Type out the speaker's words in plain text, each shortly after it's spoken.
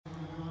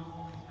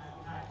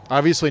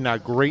Obviously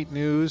not great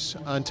news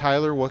on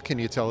Tyler. What can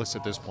you tell us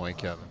at this point,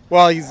 Kevin?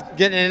 Well, he's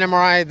getting an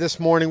MRI this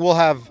morning. We'll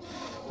have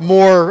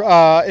more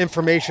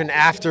information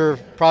after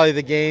probably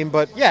the game.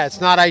 But, yeah, it's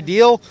not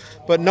ideal.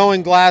 But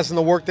knowing Glasnow and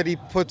the work that he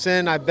puts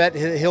in, I bet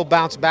he'll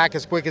bounce back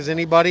as quick as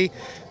anybody.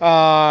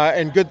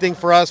 And good thing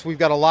for us, we've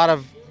got a lot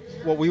of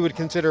what we would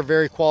consider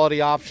very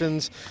quality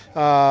options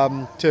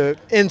to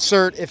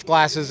insert if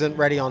Glasnow isn't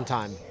ready on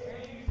time.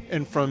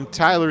 And from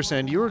Tyler's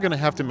end, you were going to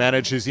have to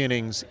manage his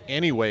innings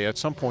anyway at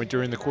some point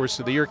during the course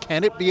of the year.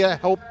 Can it be a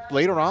help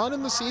later on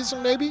in the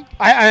season, maybe?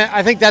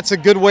 I think that's a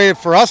good way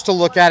for us to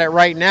look at it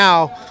right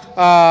now.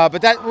 But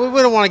that we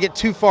don't want to get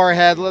too far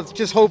ahead. Let's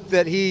just hope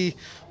that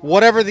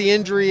whatever the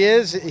injury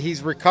is,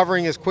 he's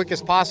recovering as quick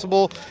as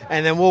possible,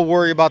 and then we'll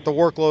worry about the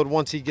workload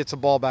once he gets the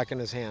ball back in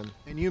his hand.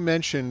 And you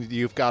mentioned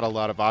you've got a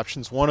lot of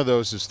options. One of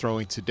those is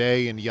throwing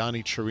today in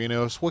Yanni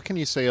Chirinos. What can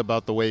you say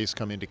about the way he's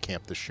come into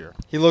camp this year?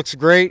 He looks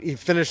great. He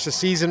finished the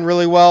season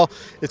really well.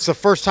 It's the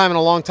first time in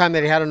a long time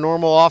that he had a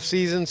normal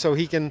offseason, so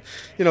he can,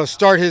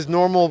 start his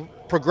normal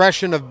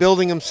progression of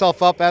building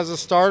himself up as a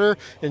starter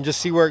and just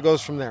see where it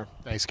goes from there.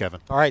 Thanks, Kevin.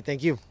 All right,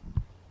 thank you.